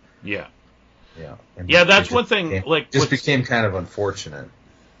properly. Yeah. Yeah. Yeah, that's one thing. Became kind of unfortunate.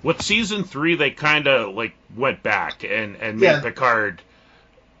 With season 3, they kind of went back and made Picard.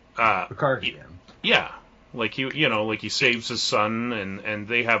 Picard again. Yeah, he saves his son, and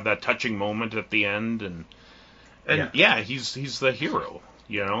they have that touching moment at the end, and he's the hero.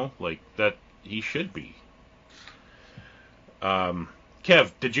 That he should be.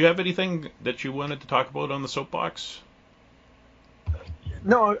 Kev, did you have anything that you wanted to talk about on the soapbox?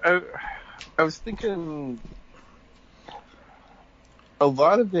 No, I was thinking a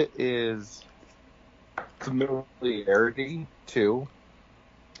lot of it is familiarity too.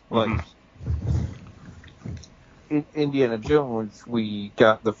 Like in Indiana Jones, we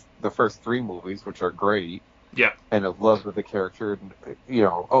got the first 3 movies, which are great. Yeah. And a love of the character, and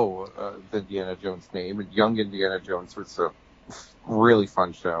the Indiana Jones name, and Young Indiana Jones was a really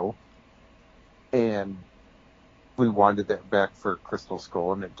fun show. And we wanted that back for Crystal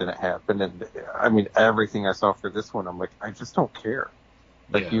Skull, and it didn't happen. And I mean, everything I saw for this one, I'm like, I just don't care.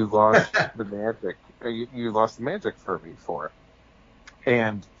 You lost the magic. You lost the magic for me for it.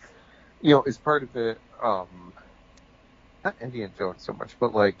 And as part of it, not Indiana Jones so much,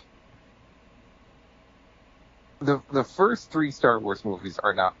 but the first 3 Star Wars movies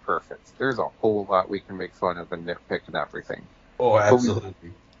are not perfect. There's a whole lot we can make fun of and nitpick and everything. Oh,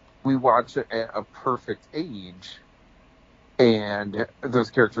 absolutely. We watch it at a perfect age, and those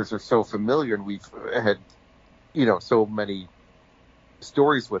characters are so familiar, and we've had, so many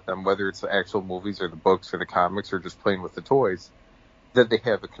stories with them, whether it's the actual movies or the books or the comics or just playing with the toys, that they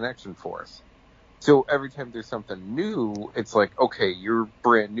have a connection for us. So every time there's something new, it's like, okay, you're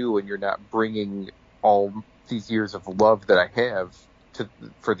brand new and you're not bringing all these years of love that I have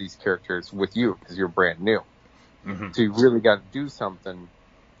for these characters with you because you're brand new. Mm-hmm. So you really got to do something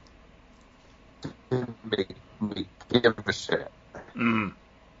to make me give a shit. Mm-hmm.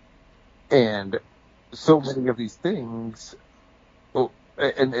 And so many of these things,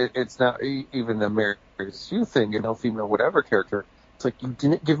 and it's not even a Mary Sue thing, female whatever character. It's like, you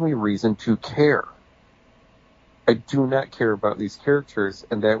didn't give me reason to care. I do not care about these characters,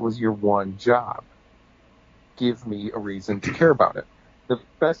 and that was your one job. Give me a reason to care about it. The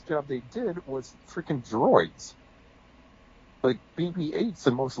best job they did was freaking droids. BB-8's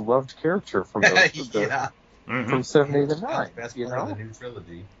the most loved character from from 7, 8, and 9. Best part of the new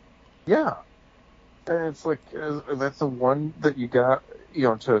trilogy. Yeah. And it's that's the one that you got,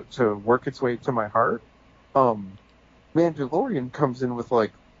 to work its way to my heart. Mandalorian comes in with a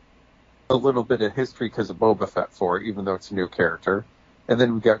little bit of history because of Boba Fett for it, even though it's a new character. And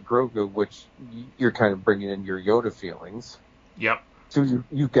then we got Grogu, which you're kind of bringing in your Yoda feelings. Yep. So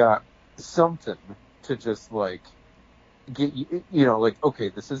you got something to just get you, okay,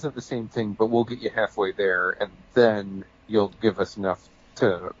 this isn't the same thing, but we'll get you halfway there, and then you'll give us enough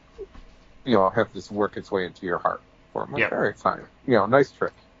to, have this work its way into your heart. For me. Yep. All right, fine. Nice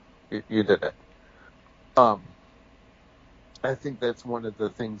trick. You did it. I think that's one of the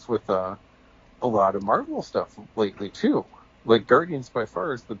things with a lot of Marvel stuff lately too. Guardians by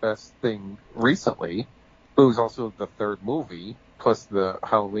far is the best thing recently. But it was also the 3rd movie, plus the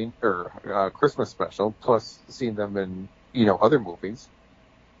Halloween or Christmas special, plus seeing them in other movies.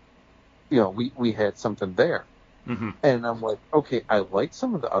 We had something there, and I'm like, okay, I like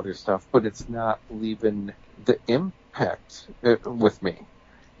some of the other stuff, but it's not leaving the impact with me.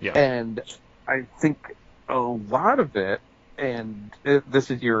 Yeah, and I think a lot of it. And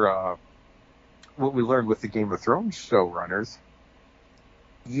this is your what we learned with the Game of Thrones showrunners.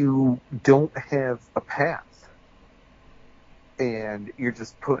 You don't have a path. and you're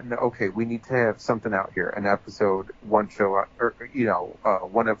just putting, okay, we need to have something out here, an episode, one show, or,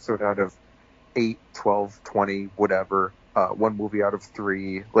 one episode out of 8, 12, 20, whatever, one movie out of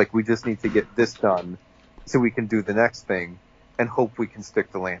 3. Like, we just need to get this done so we can do the next thing and hope we can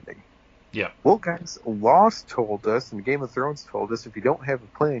stick the landing. Yeah. Well, guys, Lost told us and Game of Thrones told us if you don't have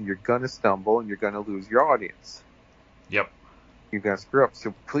a plan, you're going to stumble and you're going to lose your audience. Yep. You're going to screw up.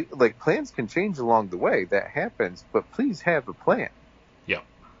 So, please, like, plans can change along the way. That happens, but please have a plan. Yep.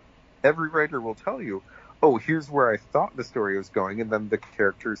 Every writer will tell you, oh, here's where I thought the story was going, and then the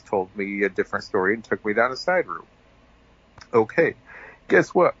characters told me a different story and took me down a side route. Okay,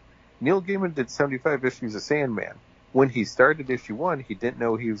 guess what? Neil Gaiman did 75 issues of Sandman. When he started issue 1, he didn't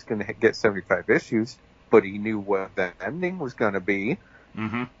know he was going to get 75 issues, but he knew what the ending was going to be.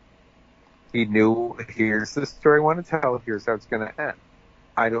 Mm-hmm. He knew, here's the story I want to tell, here's how it's going to end.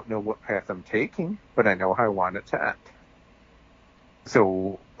 I don't know what path I'm taking, but I know how I want it to end.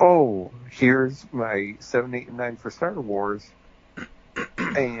 So, here's my 7, 8, and 9 for Star Wars,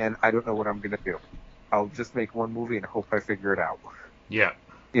 and I don't know what I'm going to do. I'll just make one movie and hope I figure it out. Yeah.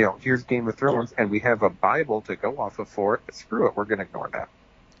 Here's Game of Thrones, and we have a Bible to go off of for it, but screw it, we're going to ignore that.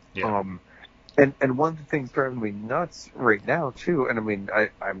 Yeah. And one of the things driving me nuts right now, too, and I mean,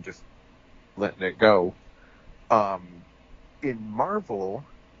 I'm just letting it go, in Marvel,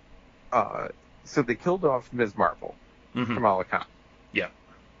 so they killed off Ms. Marvel, Kamala Khan. Yeah.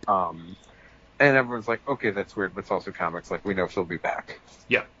 And everyone's like, okay, that's weird, but it's also comics, like, we know she'll be back.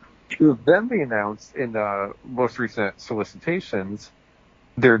 Yeah. Then they announced in most recent solicitations,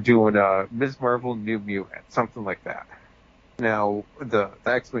 they're doing a Ms. Marvel New Mutant, something like that. Now, the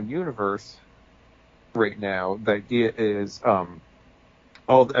X-Men universe, right now, the idea is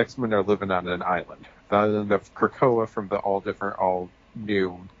all the X-Men are living on an island. The island of Krakoa from the all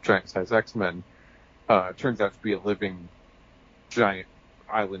new giant-sized X-Men turns out to be a living giant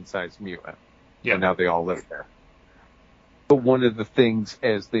island-sized mutant. Yeah. And now they all live there. But one of the things,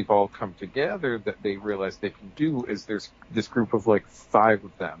 as they've all come together, that they realize they can do is there's this group of like 5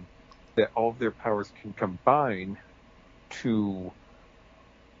 of them that all of their powers can combine to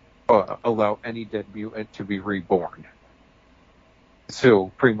allow any dead mutant to be reborn.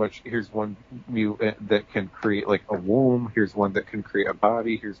 So pretty much, here's one mutant that can create like a womb. Here's one that can create a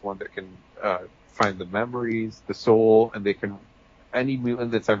body. Here's one that can find the memories, the soul, and any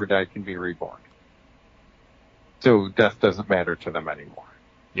mutant that's ever died can be reborn. So death doesn't matter to them anymore.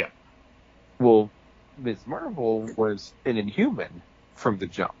 Yeah. Well, Ms. Marvel was an Inhuman from the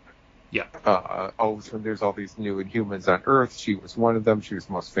jump. Yeah. All of a sudden, there's all these new Inhumans on Earth. She was one of them. She was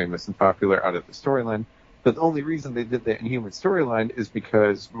most famous and popular out of the storyline. But the only reason they did the Inhuman storyline is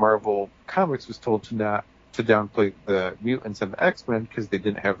because Marvel Comics was told to downplay the mutants and the X-Men because they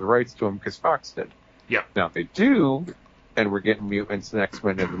didn't have the rights to them because Fox did. Yeah. Now they do, and we're getting mutants and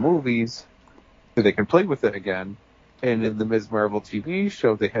X-Men in the movies, so they can play with it again. And in the Ms. Marvel TV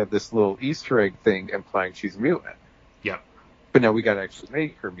show, they had this little Easter egg thing implying she's a mutant. Yeah. But now we got to actually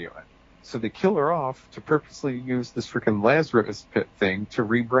make her mutant. So they kill her off to purposely use this freaking Lazarus Pit thing to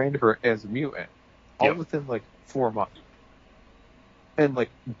rebrand her as a mutant. All within, 4 months. And,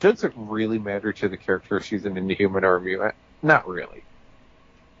 does it really matter to the character if she's an Inhuman or a mutant? Not really.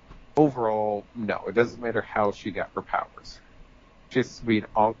 Overall, no. It doesn't matter how she got her powers. She has to be an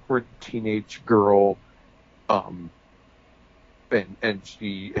awkward teenage girl, and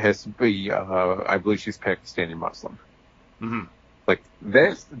she has to be, I believe she's Pakistani Muslim. Mm-hmm.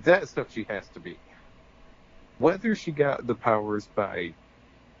 That stuff she has to be. Whether she got the powers by,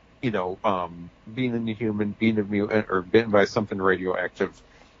 being an Inhuman, being a mutant, or bitten by something radioactive,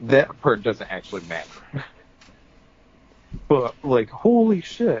 that part doesn't actually matter. But, holy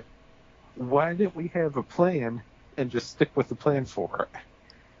shit, why didn't we have a plan and just stick with the plan for it?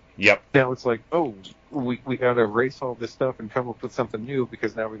 Yep. Now it's like, oh, we got to erase all this stuff and come up with something new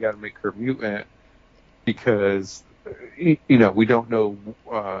because now we got to make her mutant because, we don't know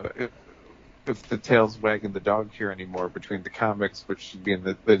if the tail's wagging the dog here anymore between the comics, which should be in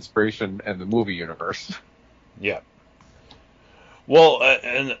the inspiration, and the movie universe. Yeah. Well,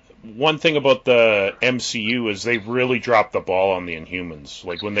 and one thing about the MCU is they've really dropped the ball on the Inhumans.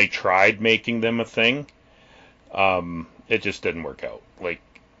 When they tried making them a thing, it just didn't work out.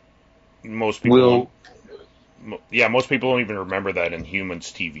 Most people most people don't even remember that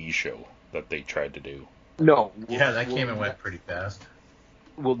Inhumans TV show that they tried to do. No. Yeah, that came and went pretty fast.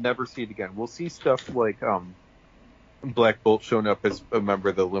 We'll never see it again. We'll see stuff like Black Bolt showing up as a member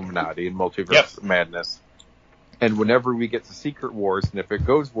of the Illuminati in Multiverse Madness. And whenever we get to Secret Wars, and if it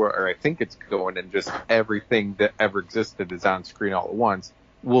goes where I think it's going and just everything that ever existed is on screen all at once,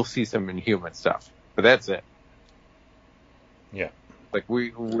 we'll see some Inhuman stuff. But that's it. Yeah. Like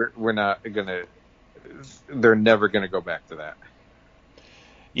we're not gonna. They're never gonna go back to that.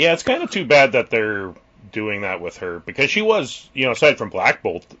 Yeah, it's kind of too bad that they're doing that with her because she was, aside from Black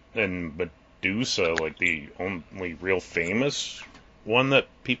Bolt and Medusa, like the only real famous one that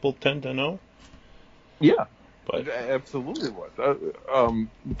people tend to know. Yeah, But it absolutely was.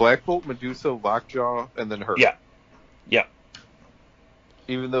 Black Bolt, Medusa, Lockjaw, and then her. yeah, yeah,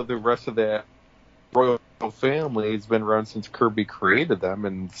 Even though the rest of that royal family has been around since Kirby created them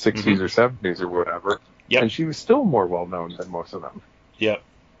in 60s or 70s or whatever. Yep. And she was still more well known than most of them. yeah,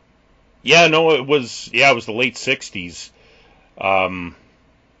 yeah. No, it was the late '60s.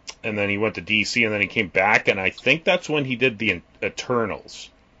 And then he went to DC, and then he came back, and I think that's when he did the Eternals.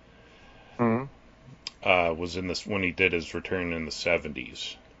 Mm-hmm. Was in this when he did his return in the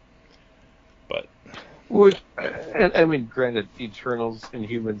 '70s. But and I mean, granted, Eternals,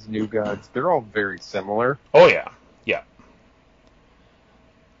 Inhumans, New Gods, they're all very similar. oh yeah, yeah.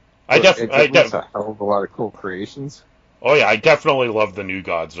 It's a hell of a lot of cool creations. Oh yeah, I definitely love the New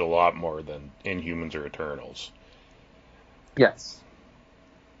Gods a lot more than Inhumans or Eternals. Yes,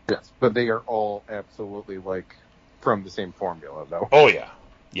 but they are all absolutely like from the same formula, though. Oh yeah,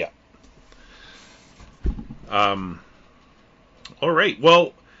 yeah. All right.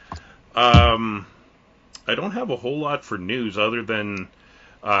 Well, I don't have a whole lot for news other than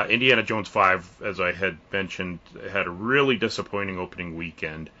Indiana Jones 5, as I had mentioned, had a really disappointing opening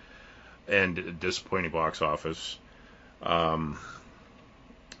weekend and a disappointing box office. And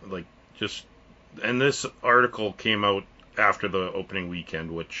this article came out after the opening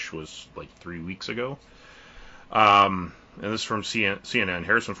weekend, which was like 3 weeks ago. And this is from CNN.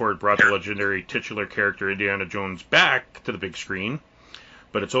 Harrison Ford brought the legendary titular character Indiana Jones back to the big screen,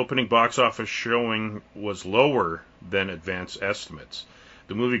 but its opening box office showing was lower than advance estimates.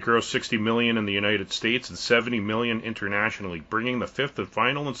 The movie grossed $60 million in the United States and $70 million internationally, bringing the fifth and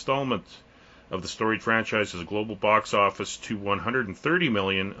final installment of the storied franchise's global box office to $130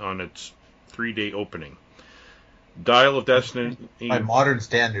 million on its 3-day opening. Dial of Destiny... By modern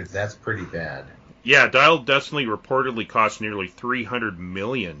standards, that's pretty bad. Yeah, Dial of Destiny reportedly cost nearly $300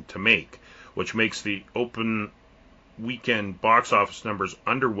 million to make, which makes the open weekend box office numbers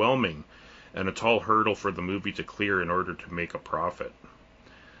underwhelming and a tall hurdle for the movie to clear in order to make a profit.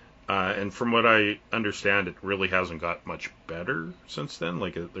 And from what I understand, it really hasn't got much better since then.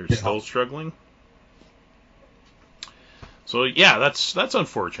 Like, they're still struggling. So yeah, that's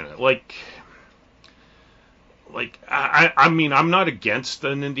unfortunate. Like I mean, I'm not against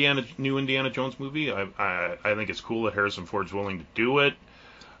an new Indiana Jones movie. I think it's cool that Harrison Ford's willing to do it.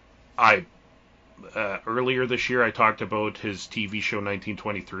 Earlier this year, I talked about his TV show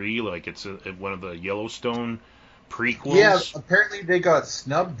 1923. Like, it's one of the Yellowstone prequels. Yeah, apparently they got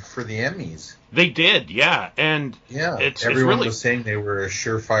snubbed for the Emmys. They did, yeah, and yeah, everyone really, was saying they were a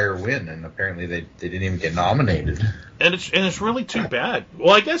surefire win, and apparently they didn't even get nominated. And it's really too bad.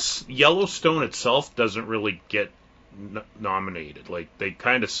 Well, I guess Yellowstone itself doesn't really get nominated. Like, they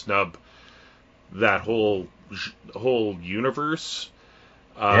kind of snub that whole universe.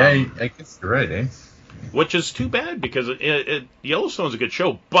 Yeah, I guess you're right, eh? Which is too bad because Yellowstone's a good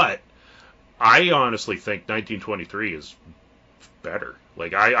show, but I honestly think 1923 is better.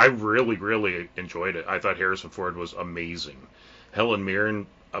 Like, I really, really enjoyed it. I thought Harrison Ford was amazing. Helen Mirren,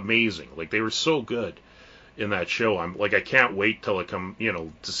 amazing. Like, they were so good in that show. I can't wait till it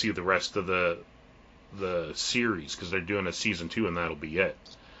to see the rest of the series, because they're doing a season 2 and that'll be it.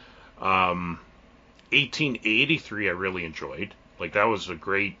 1883 I really enjoyed. Like, that was a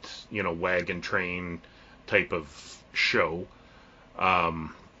great, wagon train type of show,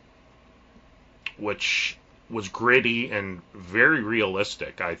 which was gritty and very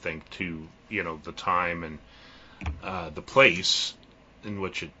realistic, I think, to the time and the place in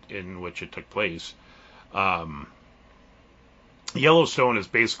which it took place. Yellowstone is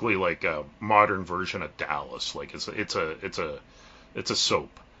basically like a modern version of Dallas. Like, it's a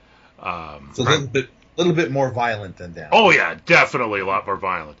soap. It's a little bit more violent than Dallas. Oh yeah, definitely a lot more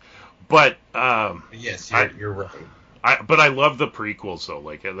violent. But yes, you're right. But I love the prequels though.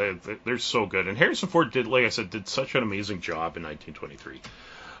 Like, they're so good. And Harrison Ford did, like I said, did such an amazing job in 1923.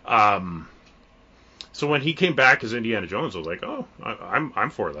 So when he came back as Indiana Jones, I was like, oh, I'm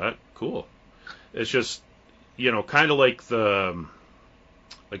for that. Cool. It's just, kind of like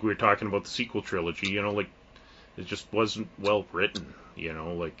like we were talking about the sequel trilogy. Like, it just wasn't well written.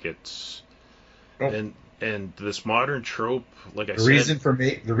 Like, it's and this modern trope, like I said,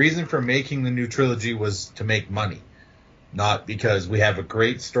 the reason for making the new trilogy was to make money. Not because we have a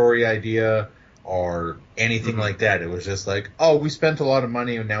great story idea or anything like that. It was just like, oh, we spent a lot of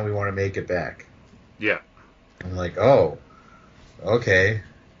money and now we want to make it back. Yeah. I'm like, oh, Okay.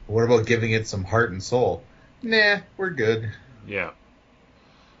 What about giving it some heart and soul? Nah, we're good. Yeah.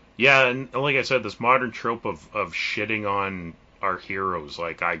 Yeah, and like I said, this modern trope of shitting on our heroes,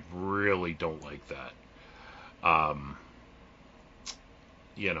 like, I really don't like that.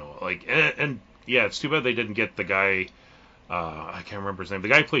 Like, and yeah, it's too bad they didn't get the guy, I can't remember his name, the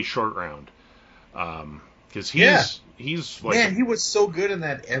guy who plays Short Round. Because he's like... Man, he was so good in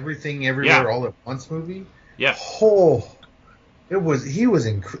that Everything Everywhere All at Once movie. Yeah. Oh, he was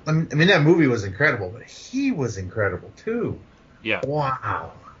I mean, that movie was incredible, but he was incredible too. Yeah.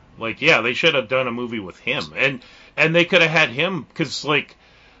 Wow. Like, yeah, they should have done a movie with him. And they could have had him, because, like,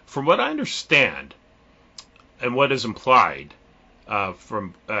 from what I understand, and what is implied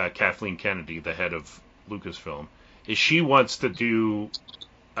from Kathleen Kennedy, the head of Lucasfilm, is she wants to do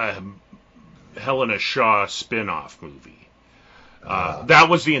a Helena Shaw spin-off movie. That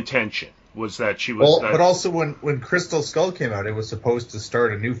was the intention, was that she was... Well, but also when Crystal Skull came out, it was supposed to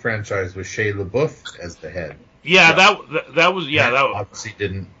start a new franchise with Shia LaBeouf as the head. Yeah, that was... Yeah, that obviously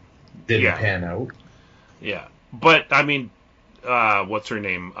didn't pan out. Yeah. But, I mean, what's her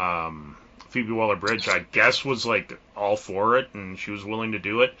name? Phoebe Waller-Bridge, I guess, was, like, all for it, and she was willing to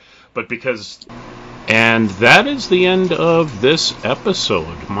do it. But because... And that is the end of this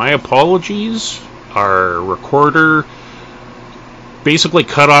episode. My apologies. Our recorder basically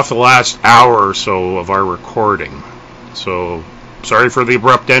cut off the last hour or so of our recording. So, sorry for the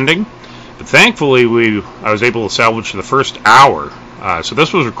abrupt ending. But thankfully, I was able to salvage the first hour. So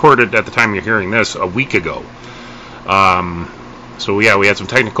this was recorded at the time you're hearing this a week ago. So yeah, we had some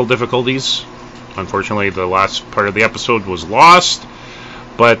technical difficulties. Unfortunately, the last part of the episode was lost.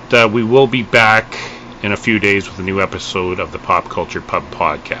 But we will be back in a few days with a new episode of the Pop Culture Pub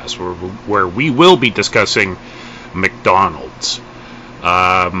Podcast, where we will be discussing McDonald's.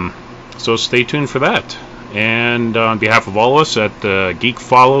 So stay tuned for that. And on behalf of all of us at Geek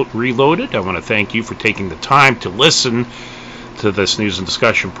Fallout Reloaded, I want to thank you for taking the time to listen to this news and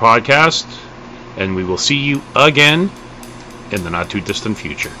discussion podcast. And we will see you again in the not too distant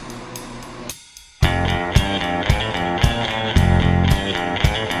future.